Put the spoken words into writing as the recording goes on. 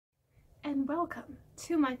and welcome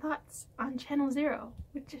to my thoughts on Channel Zero,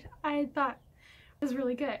 which I thought was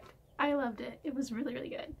really good. I loved it. It was really, really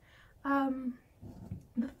good.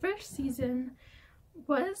 The first season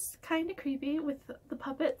was kind of creepy with the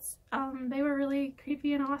puppets. They were really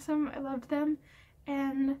creepy and awesome. I loved them.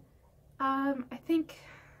 And I think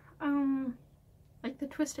like the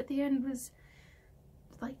twist at the end was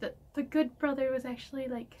like the good brother was actually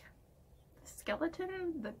like the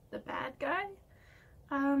skeleton, the bad guy.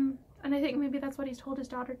 And I think maybe that's what he's told his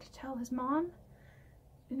daughter to tell his mom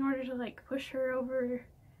in order to like push her over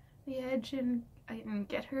the edge and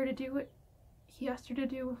get her to do what he asked her to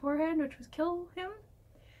do beforehand, which was kill him.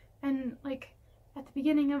 And like at the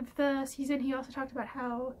beginning of the season he also talked about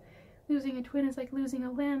how losing a twin is like losing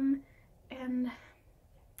a limb, and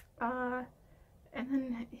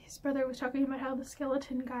then his brother was talking about how the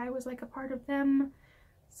skeleton guy was like a part of them,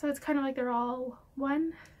 so it's kind of like they're all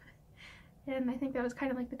one. And I think that was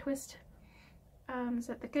kind of like the twist, is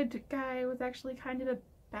that the good guy was actually kind of the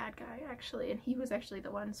bad guy actually, and he was actually the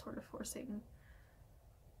one sort of forcing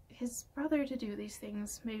his brother to do these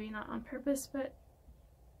things, maybe not on purpose, but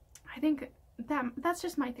I think that's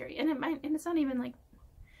just my theory, and it's not even like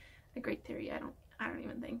a great theory, I don't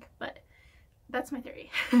even think, but that's my theory.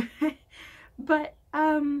 But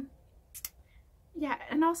yeah,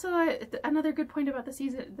 and also another good point about this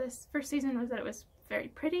first season was that it was very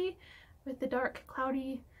pretty, with the dark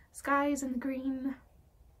cloudy skies and the green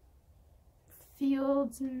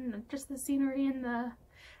fields and just the scenery and the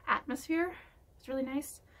atmosphere. It's really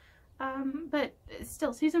nice. But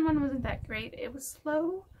still, season 1 wasn't that great. It was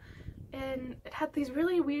slow, and it had these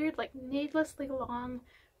really weird, like needlessly long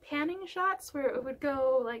panning shots where it would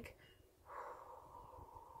go like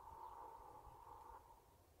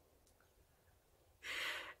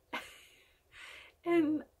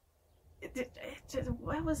and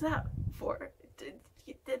what was that for?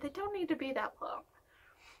 They don't need to be that long.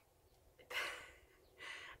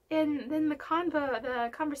 And then the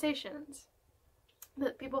conversations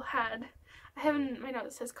that people had, I have in my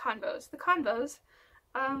notes, it says convos. The convos,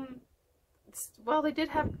 while they did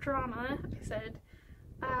have drama, I said,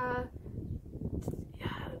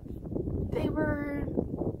 they were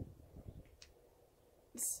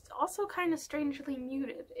also kind of strangely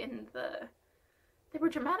muted in they were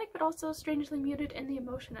dramatic, but also strangely muted in the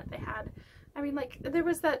emotion that they had. I mean, like, there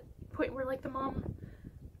was that point where, like, the mom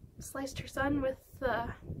sliced her son with the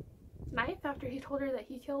knife after he told her that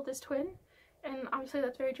he killed his twin, and obviously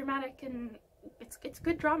that's very dramatic, and it's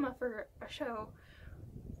good drama for a show.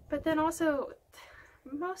 But then also,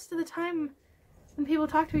 most of the time when people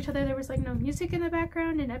talked to each other, there was, like, no music in the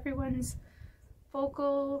background, and everyone's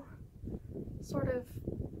vocal sort of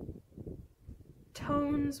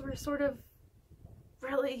tones were sort of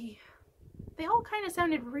really, they all kind of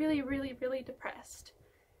sounded really, really, really depressed.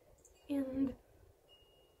 And,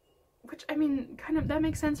 which, I mean, kind of, that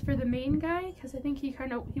makes sense for the main guy, because I think he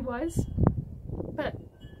was. But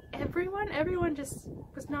everyone just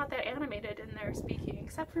was not that animated in their speaking,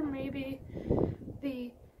 except for maybe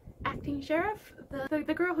the acting sheriff,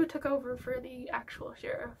 the girl who took over for the actual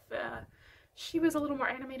sheriff. She was a little more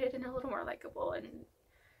animated and a little more likable, and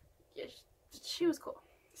yeah, she was cool.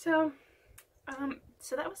 So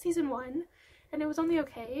that was season 1, and it was only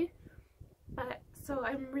okay, but so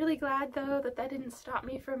I'm really glad though that didn't stop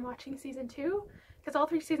me from watching season 2, because all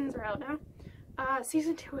 3 seasons are out now.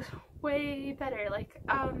 Season 2 was way better. Like,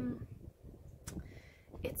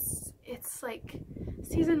 it's like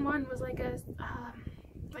season 1 was like a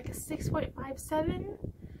 6.57,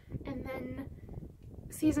 and then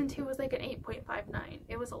season 2 was like an 8.59.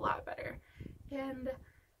 It was a lot better, and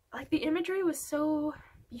like the imagery was so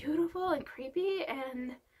beautiful and creepy,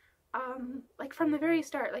 and like from the very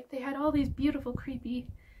start, like they had all these beautiful creepy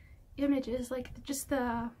images, like just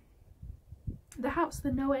the house, the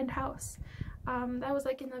no-end house, that was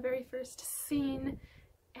like in the very first scene,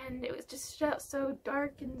 and it was just so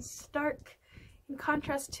dark and stark in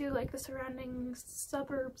contrast to like the surrounding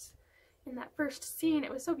suburbs in that first scene.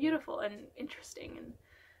 It was so beautiful and interesting and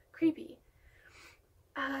creepy.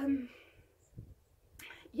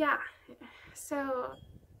 Yeah, so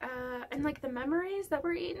and like the memories that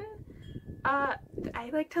were eaten, I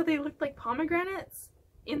liked how they looked like pomegranates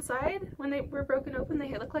inside. When they were broken open, they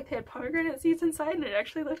looked like they had pomegranate seeds inside, and it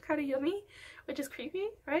actually looked kind of yummy, which is creepy,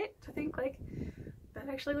 right? To think like that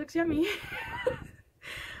actually looks yummy.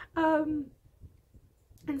 And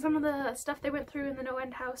some of the stuff they went through in the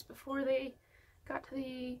no-end house before they got to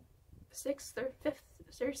the 6th or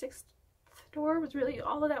 6th door was really,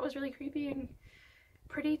 all of that was really creepy and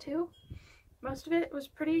pretty too. Most of it was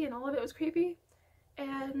pretty and all of it was creepy,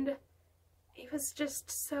 and it was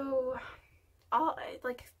just so,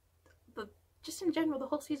 like the just in general, the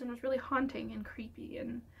whole season was really haunting and creepy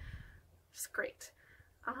and just great.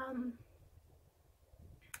 And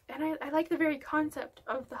I like the very concept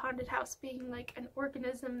of the haunted house being like an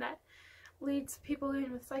organism that leads people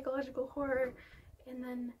in with psychological horror,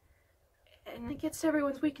 and it gets to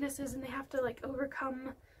everyone's weaknesses and they have to like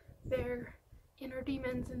overcome their inner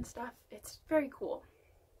demons and stuff. It's very cool.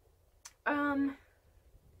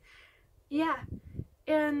 Yeah,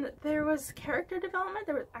 and there was character development.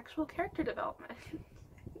 There was actual character development,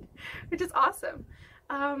 which is awesome.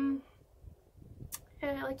 And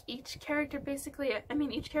like each character basically, I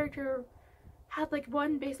mean, each character had like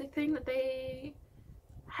one basic thing that they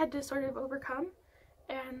had to sort of overcome,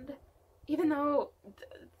 and even though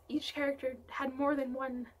each character had more than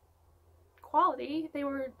one quality, they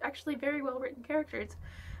were actually very well written characters,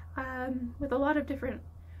 with a lot of different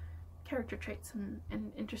character traits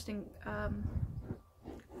and interesting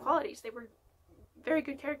qualities. They were very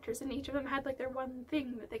good characters, and each of them had like their one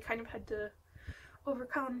thing that they kind of had to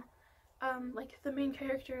overcome. Like the main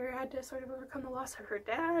character had to sort of overcome the loss of her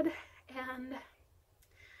dad, and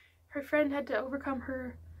her friend had to overcome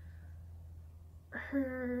her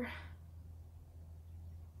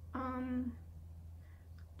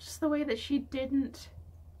just the way that she didn't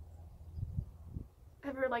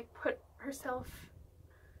ever like put herself,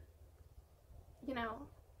 you know,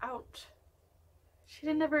 out. She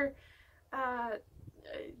didn't ever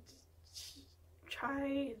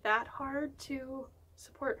try that hard to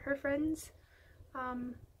support her friends.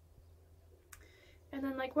 And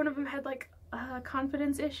then like one of them had like a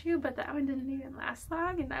confidence issue, but that one didn't even last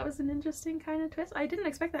long, and that was an interesting kind of twist. I didn't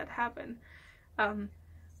expect that to happen,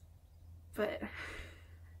 but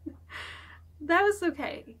that was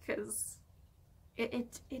okay because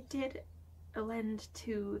it did lend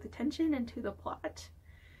to the tension and to the plot.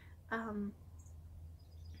 And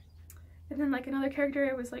then like another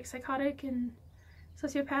character was like psychotic and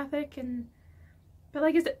sociopathic, but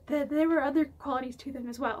like there were other qualities to them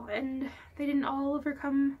as well, and they didn't all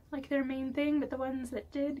overcome like their main thing, but the ones that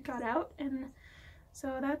did got out, and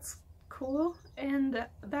so that's cool, and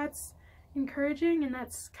that's encouraging, and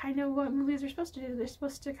that's kind of what movies are supposed to do. They're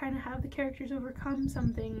supposed to kind of have the characters overcome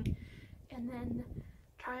something and then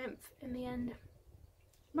triumph in the end,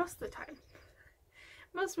 most of the time.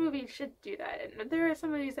 Most movies should do that, and there are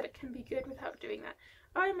some movies that can be good without doing that.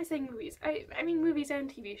 Why am I saying movies? I mean movies and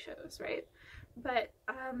TV shows, right? But,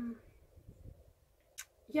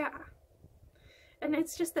 yeah. And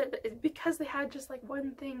it's just that because they had just like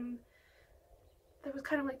one thing that was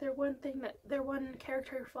kind of like their one thing, that their one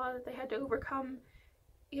character flaw that they had to overcome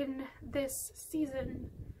in this season,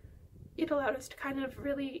 it allowed us to kind of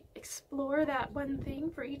really explore that one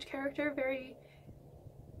thing for each character very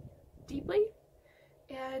deeply.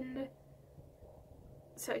 And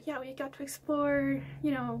so yeah, we got to explore,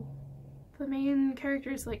 you know, the main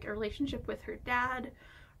character's like a relationship with her dad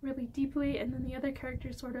really deeply, and then the other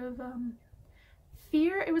character sort of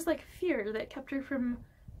fear. It was like fear that kept her from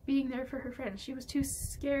being there for her friends. She was too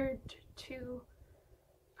scared to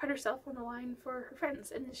put herself on the line for her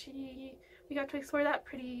friends, and we got to explore that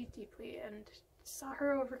pretty deeply and saw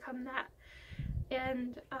her overcome that.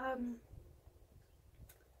 And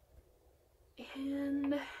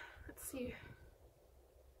let's see.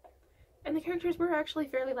 And the characters were actually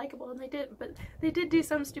fairly likable, and they did do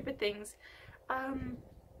some stupid things,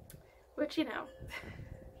 which, you know,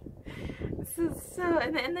 so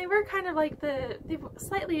and they were kind of like they were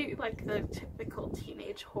slightly like the typical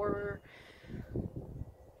teenage horror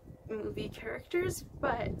movie characters,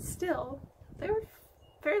 but still, they were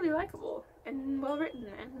fairly likable and well written,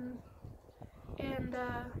 and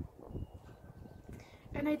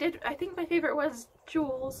I think my favorite was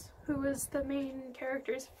Jules, who was the main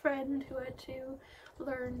character's friend who had to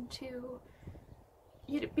learn to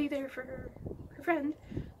be there for her friend.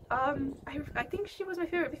 I think she was my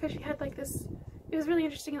favorite because she had like this, it was really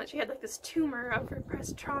interesting that she had like this tumor of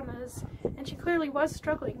repressed traumas, and she clearly was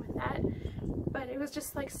struggling with that, but it was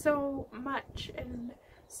just like so much and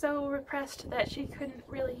so repressed that she couldn't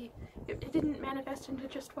really, it didn't manifest into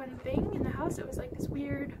just one thing in the house. It was like this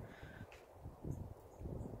weird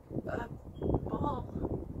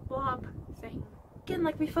blob thing. Again,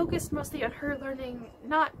 like we focused mostly on her learning,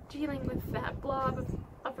 not dealing with that blob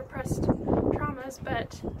of repressed traumas,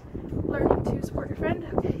 but learning to support her friend.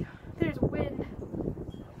 Okay, there's wind.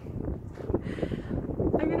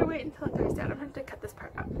 I'm gonna wait until it dies down. I'm gonna have to cut this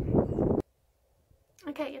part out.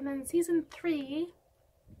 Okay, and then season 3.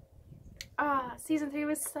 Season 3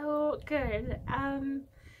 was so good.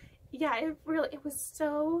 Yeah, it was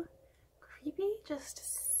so creepy,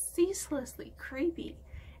 just ceaselessly creepy.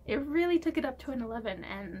 It really took it up to an 11,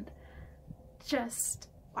 and just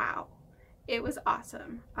wow. it was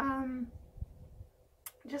awesome.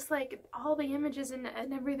 Just like all the images and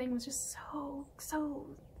everything was just so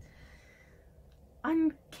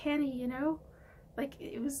uncanny, you know? Like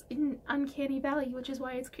it was in uncanny valley, which is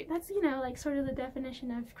why it's that's, you know, like sort of the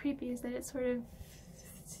definition of creepy, is that it sort of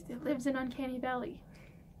lives in uncanny valley,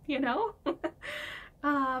 you know?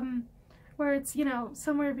 Where it's, you know,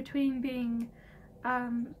 somewhere between being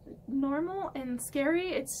normal and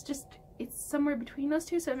scary. It's somewhere between those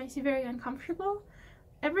two, so it makes you very uncomfortable.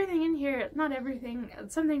 Everything in here, not everything,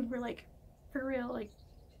 some things were like for real, like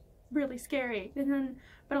really scary, and then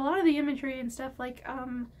but a lot of the imagery and stuff, like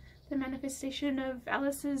the manifestation of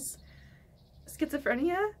Alice's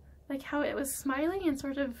schizophrenia, like how it was smiling and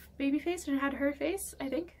sort of baby faced and it had her face, I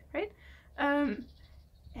think, right? And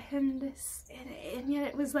yet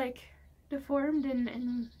it was like deformed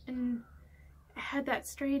and had that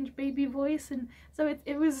strange baby voice, and so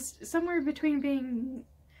it was somewhere between being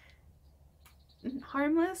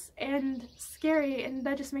harmless and scary, and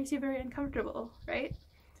that just makes you very uncomfortable, right?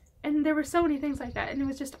 And there were so many things like that, and it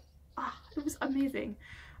was just, it was amazing.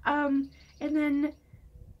 And then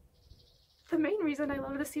the main reason I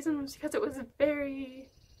love this season was because it was very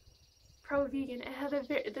pro-vegan. It had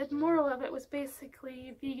the moral of it was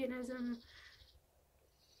basically veganism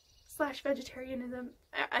 / vegetarianism,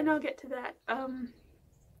 and I'll get to that.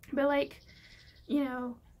 But like, you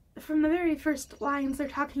know, from the very first lines, they're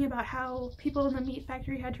talking about how people in the meat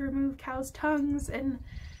factory had to remove cows' tongues, and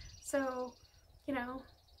so, you know,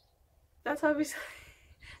 that's obviously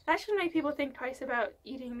that should make people think twice about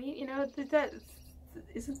eating meat, you know.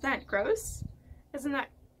 Isn't that gross? Isn't that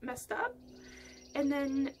messed up? And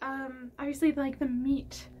then obviously, like, the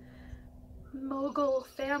meat mogul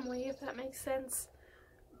family, if that makes sense,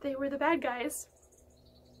 they were the bad guys,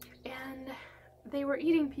 and they were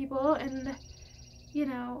eating people, and, you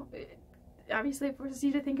know, obviously it forces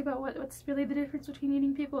you to think about what's really the difference between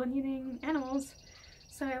eating people and eating animals.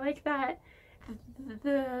 So I like that.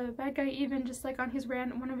 The bad guy, even just like on his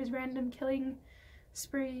one of his random killing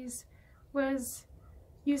sprees, was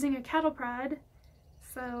using a cattle prod,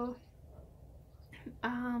 so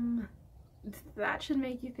that should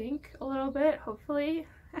make you think a little bit, hopefully.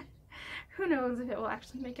 Who knows if it will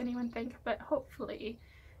actually make anyone think, but hopefully.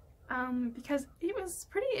 Because it was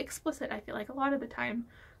pretty explicit, I feel like, a lot of the time.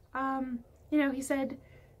 You know, that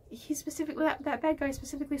bad guy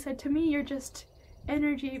specifically said, to me, you're just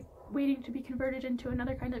energy waiting to be converted into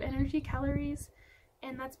another kind of energy, calories,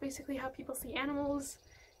 and that's basically how people see animals.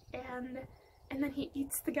 And then he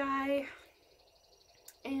eats the guy,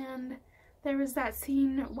 and there was that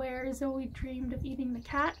scene where Zoe dreamed of eating the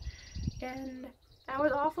cat, and that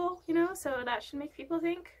was awful, you know, so that should make people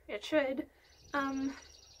think. It should. And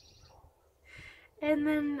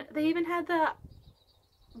then they even had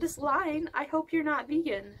this line, I hope you're not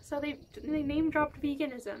vegan. So they name dropped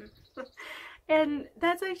veganism. And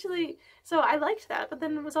that's actually, so I liked that, but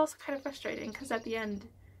then it was also kind of frustrating because at the end,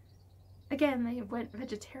 again, they went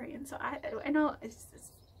vegetarian. So I know, I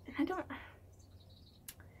don't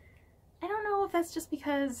know if that's just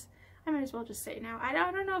because, I might as well just say now, I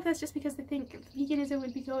don't know if that's just because they think veganism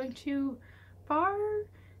would be going too far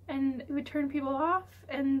and it would turn people off,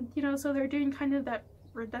 and, you know, so they're doing kind of that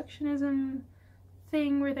reductionism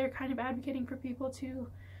thing where they're kind of advocating for people to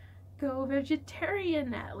go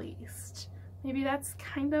vegetarian at least. Maybe that's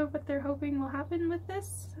kind of what they're hoping will happen with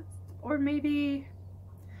this, or maybe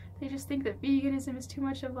they just think that veganism is too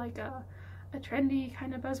much of like a trendy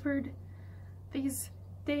kind of buzzword these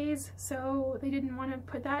days, so they didn't want to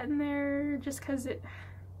put that in there just because it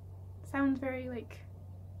sounds very like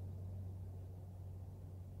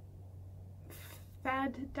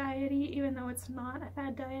fad diety, even though it's not a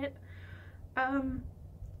fad diet.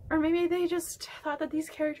 Or maybe they just thought that these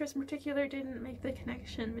characters in particular didn't make the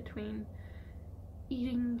connection between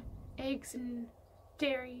eating eggs and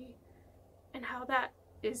dairy and how that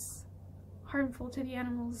is harmful to the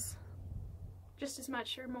animals just as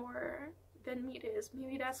much or more than meat is.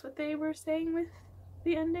 Maybe that's what they were saying with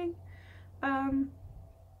the ending.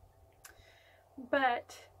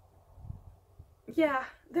 But yeah,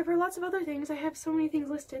 there were lots of other things. I have so many things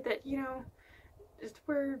listed that, you know, just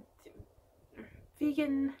were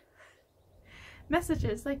vegan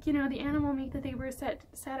messages. Like, you know, the animal meat that they were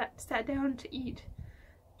sat down to eat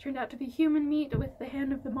turned out to be human meat with the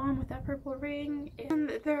hand of the mom with that purple ring. And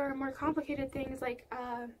there are more complicated things like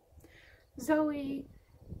Zoe,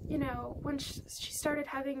 you know, when she started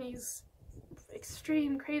having these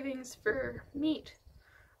extreme cravings for meat,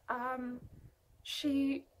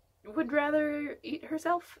 she would rather eat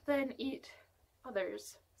herself than eat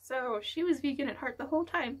others. So she was vegan at heart the whole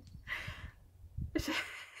time.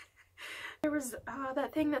 there was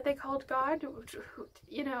that thing that they called God,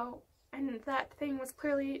 you know, and that thing was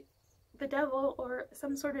clearly the devil or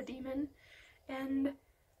some sort of demon, and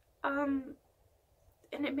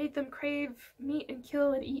it made them crave meat and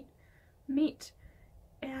kill and eat meat.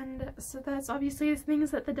 And so that's obviously the things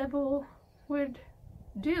that the devil would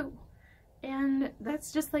do. And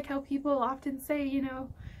that's just like how people often say, you know,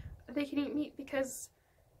 they can eat meat because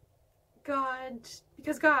God,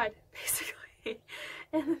 basically.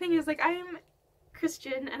 And the thing is, like, I'm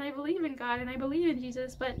Christian and I believe in God and I believe in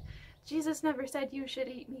Jesus, but Jesus never said you should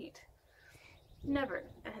eat meat. Never.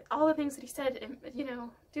 And all the things that he said, you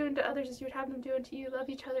know, do unto others as you would have them do unto you, love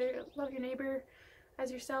each other, love your neighbor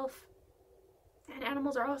as yourself. And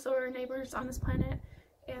animals are also our neighbors on this planet.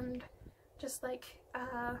 And just like,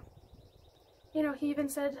 you know, he even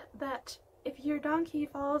said that if your donkey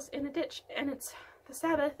falls in a ditch and it's the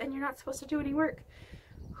Sabbath and you're not supposed to do any work,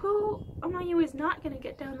 who among you is not going to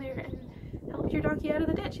get down there and help your donkey out of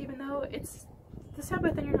the ditch even though it's the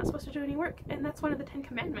Sabbath and you're not supposed to do any work? And that's one of the 10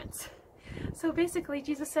 Commandments. So basically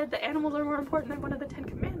Jesus said that animals are more important than one of the 10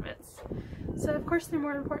 Commandments. So of course they're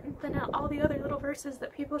more important than all the other little verses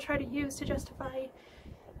that people try to use to justify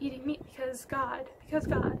eating meat because God.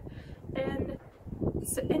 And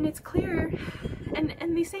it's clear,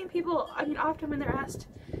 and these same people, I mean, often when they're asked,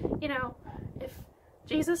 you know, if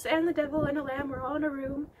Jesus and the devil and a lamb were all in a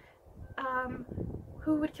room,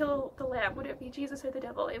 who would kill the lamb? Would it be Jesus or the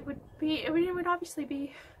devil? It would obviously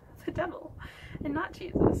be the devil and not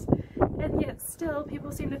Jesus. And yet still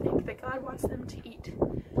people seem to think that God wants them to eat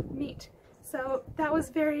meat. So that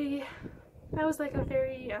was like a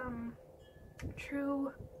very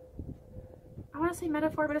true, I want to say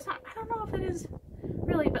metaphor, but it's not, I don't know if it is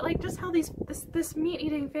really, but like just how this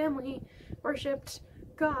meat-eating family worshipped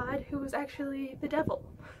God, who was actually the devil.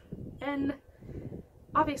 And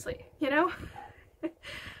obviously, you know,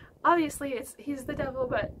 obviously he's the devil,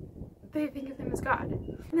 but they think of him as God.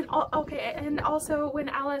 And then, okay, and also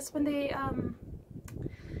when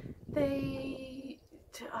they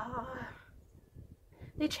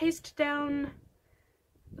chased down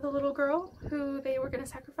the little girl who they were going to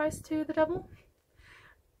sacrifice to the devil,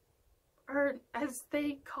 or as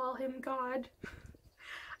they call him, God,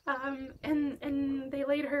 and they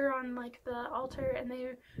laid her on like the altar and they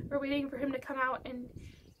were waiting for him to come out and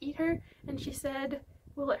eat her, and she said,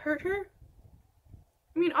 will it hurt her?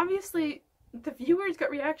 I mean, obviously the viewer's gut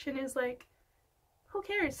reaction is like, who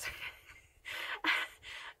cares?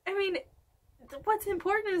 I mean, what's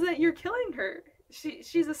important is that you're killing her.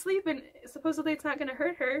 She's asleep and supposedly it's not going to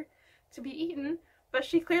hurt her to be eaten, but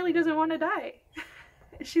she clearly doesn't want to die.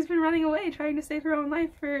 She's been running away trying to save her own life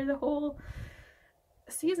for the whole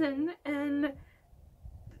season, and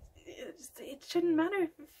it shouldn't matter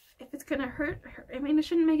if it's going to hurt her. I mean, it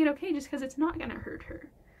shouldn't make it okay just because it's not going to hurt her.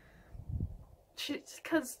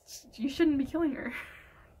 Because you shouldn't be killing her.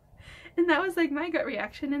 And that was like my gut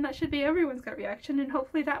reaction, and that should be everyone's gut reaction, and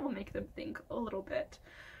hopefully that will make them think a little bit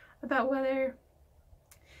about whether,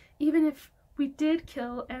 even if we did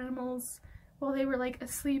kill animals while they were like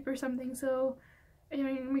asleep or something, so I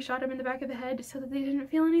mean, we shot them in the back of the head so that they didn't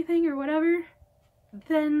feel anything or whatever,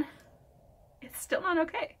 then it's still not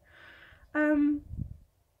okay.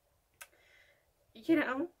 You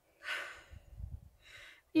know,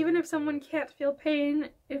 even if someone can't feel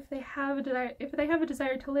pain, if they have a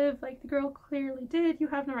desire to live, like the girl clearly did, you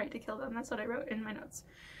have no right to kill them. That's what I wrote in my notes.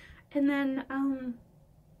 And then,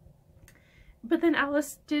 but then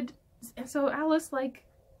Alice did, so Alice, like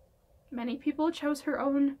many people, chose her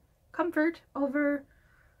own comfort over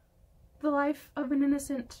the life of an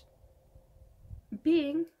innocent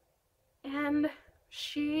being, and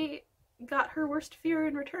she got her worst fear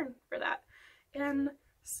in return for that. And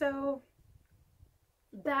so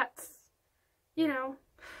that's, you know,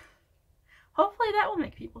 hopefully that will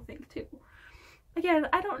make people think too. Again,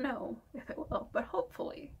 I don't know if it will, but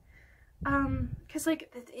hopefully. Because like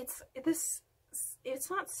it's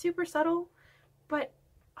not super subtle, but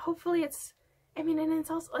hopefully it's, I mean, and it's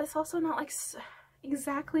also not like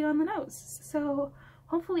exactly on the nose. So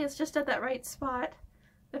hopefully it's just at that right spot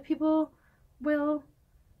that people will,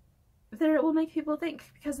 that it will make people think,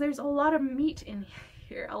 because there's a lot of meat in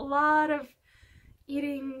here, a lot of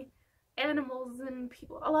eating animals and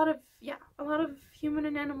people, a lot of human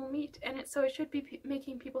and animal meat, and so it should be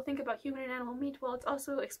making people think about human and animal meat while it's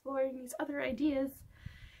also exploring these other ideas,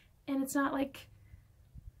 and it's not like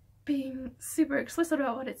being super explicit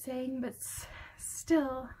about what it's saying, but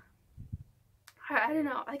still, I don't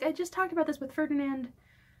know, like I just talked about this with Ferdinand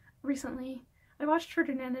recently. I watched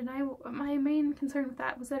Ferdinand, and my main concern with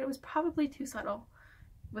that was that it was probably too subtle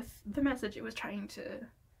with the message it was trying to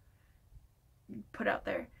put out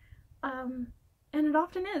there. And it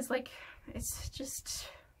often is, like, it's just,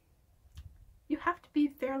 you have to be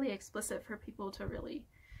fairly explicit for people to really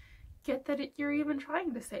get that you're even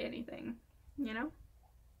trying to say anything, you know,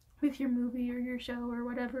 with your movie or your show or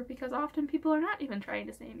whatever, because often people are not even trying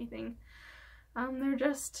to say anything. They're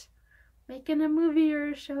just making a movie or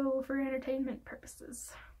a show for entertainment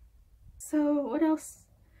purposes. So what else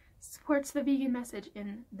supports the vegan message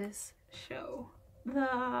in this show?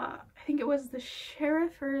 I think it was the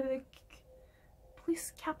sheriff or the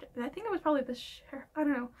police captain. I think it was probably the sheriff. I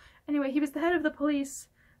don't know. Anyway, he was the head of the police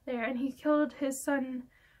there, and he killed his son.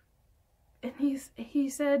 And he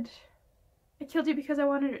said, "I killed you because I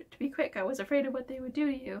wanted it to be quick. I was afraid of what they would do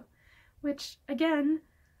to you." Which, again,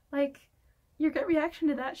 like, your gut reaction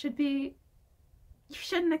to that should be, you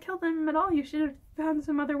shouldn't have killed them at all. You should have found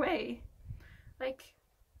some other way. Like,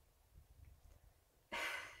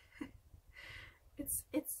 it's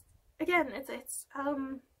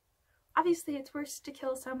obviously it's worse to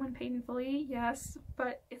kill someone painfully, yes,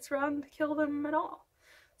 but it's wrong to kill them at all.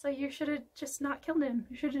 So you should have just not killed him.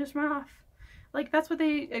 You should have just run off. Like, that's what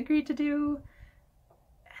they agreed to do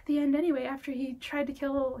at the end anyway, after he tried to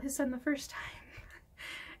kill his son the first time.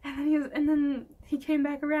 And then he came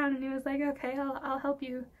back around and he was like, "Okay, I'll help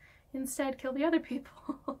you instead kill the other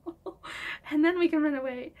people." And then we can run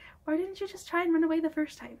away. Why didn't you just try and run away the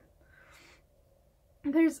first time?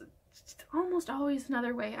 There's almost always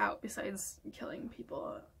another way out besides killing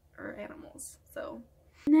people or animals. So,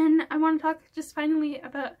 and then I want to talk just finally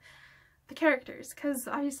about the characters, because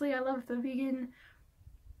obviously I love the vegan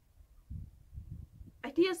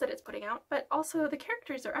ideas that it's putting out, but also the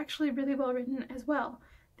characters are actually really well written as well.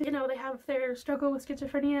 You know, they have their struggle with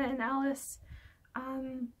schizophrenia, and Alice,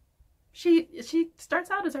 she starts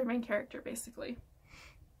out as our main character basically,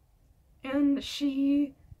 and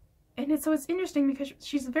so it's interesting because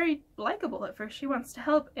she's very likable at first. She wants to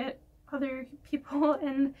help other people,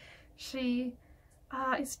 and she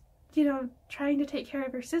is, you know, trying to take care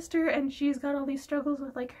of her sister, and she's got all these struggles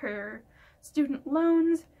with, like, her student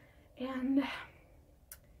loans, and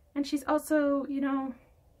she's also, you know,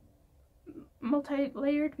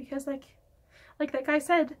 multi-layered, because like that guy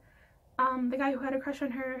said, the guy who had a crush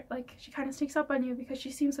on her, like, she kind of sneaks up on you because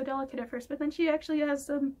she seems so delicate at first, but then she actually has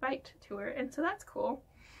some bite to her, and so that's cool.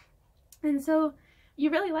 And so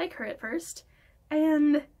you really like her at first,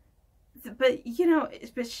 but you know,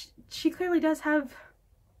 she clearly does have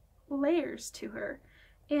layers to her.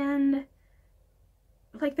 And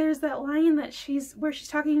like, there's that line that where she's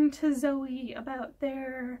talking to Zoe about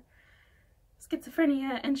their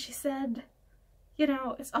schizophrenia, and she said, you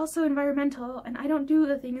know, "It's also environmental, and I don't do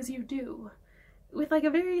the things you do," with like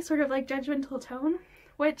a very sort of like judgmental tone,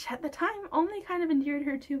 which at the time only kind of endeared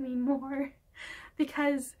her to me more,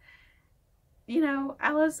 because, you know,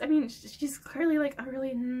 Alice, I mean, she's clearly like a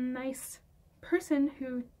really nice person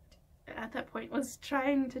who at that point was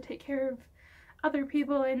trying to take care of other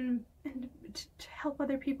people and to help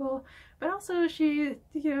other people, but also she,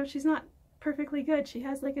 you know, she's not perfectly good. She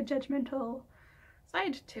has like a judgmental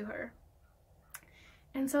side to her,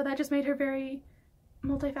 and so that just made her very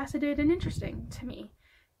multifaceted and interesting to me.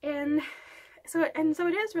 And so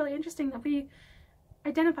it is really interesting that we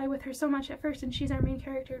identify with her so much at first, and she's our main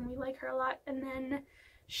character and we like her a lot, and then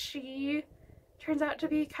she turns out to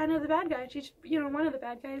be kind of the bad guy. She's, you know, one of the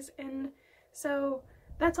bad guys, and so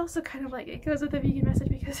that's also kind of like, it goes with the vegan message,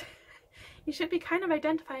 because you should be kind of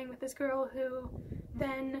identifying with this girl who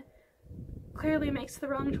then clearly makes the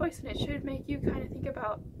wrong choice, and it should make you kind of think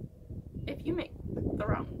about if you make the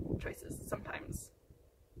wrong choices sometimes.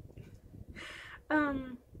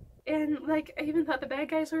 And like, I even thought the bad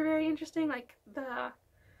guys were very interesting, like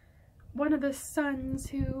one of the sons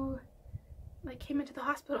who like came into the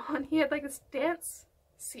hospital, and he had like this dance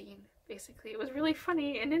scene basically. It was really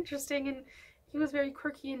funny and interesting, and he was very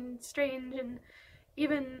quirky and strange, and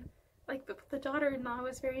even like the daughter-in-law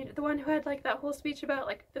was the one who had like that whole speech about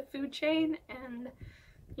like the food chain and,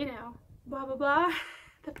 you know, blah blah blah.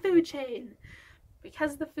 The food chain,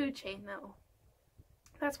 because the food chain though,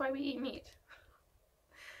 that's why we eat meat.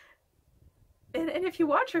 And if you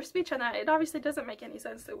watch her speech on that, it obviously doesn't make any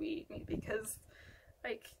sense that we eat meat, because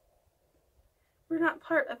like, we're not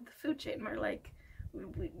part of the food chain. We're like,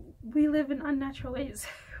 we live in unnatural ways.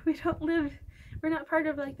 We're not part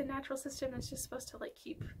of like the natural system that's just supposed to like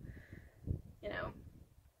keep, you know,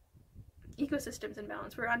 ecosystems in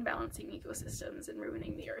balance. We're unbalancing ecosystems and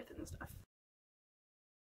ruining the earth and stuff.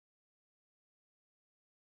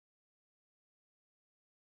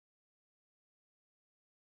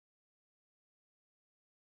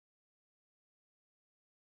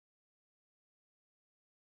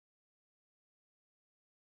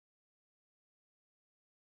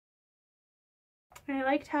 And I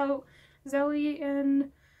liked how Zoe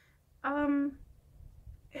and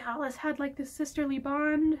Alice had like this sisterly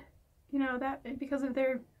bond, you know, that because of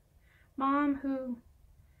their mom who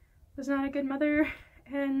was not a good mother,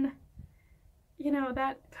 and you know,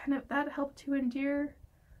 that helped to endear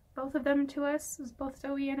both of them to us, both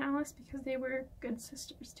Zoe and Alice, because they were good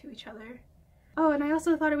sisters to each other. Oh, and I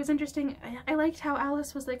also thought it was interesting, I liked how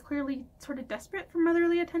Alice was like clearly sort of desperate for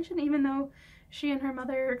motherly attention, even though she and her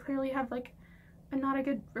mother clearly have like not a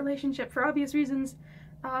good relationship for obvious reasons.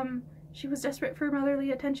 She was desperate for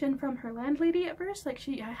motherly attention from her landlady at first, like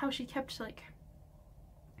how she kept like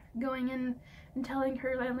going in and telling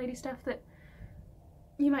her landlady stuff that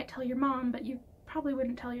you might tell your mom, but you probably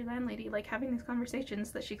wouldn't tell your landlady, like having these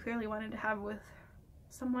conversations that she clearly wanted to have with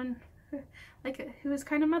someone like who is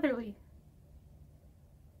kind of motherly,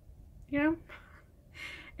 you know?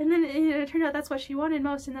 And then it turned out that's what she wanted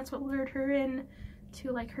most, and that's what lured her in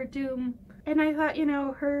to like her doom. And I thought, you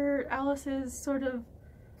know, Alice's sort of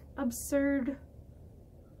absurd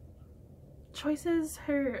choices,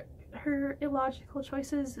 her illogical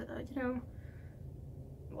choices, you know,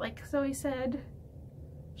 like Zoe said,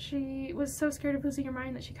 she was so scared of losing her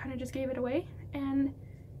mind that she kind of just gave it away, and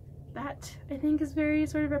that I think is very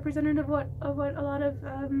sort of representative of what a lot of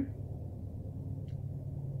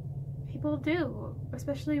people do,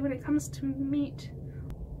 especially when it comes to meat.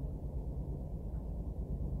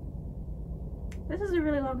 This is a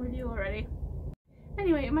really long review already.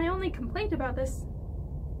 Anyway, my only complaint about this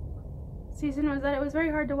season was that it was very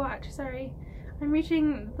hard to watch. Sorry, I'm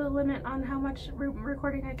reaching the limit on how much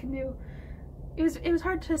recording I can do. It was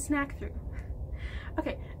hard to snack through.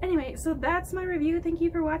 Okay, anyway, so that's my review. Thank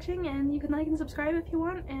you for watching, and you can like and subscribe if you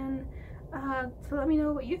want, and so let me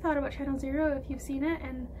know what you thought about Channel Zero if you've seen it,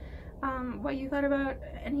 and what you thought about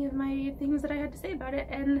any of my things that I had to say about it,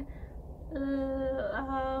 and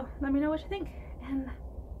let me know what you think, and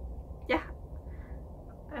yeah,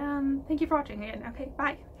 thank you for watching again. Okay,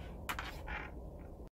 bye.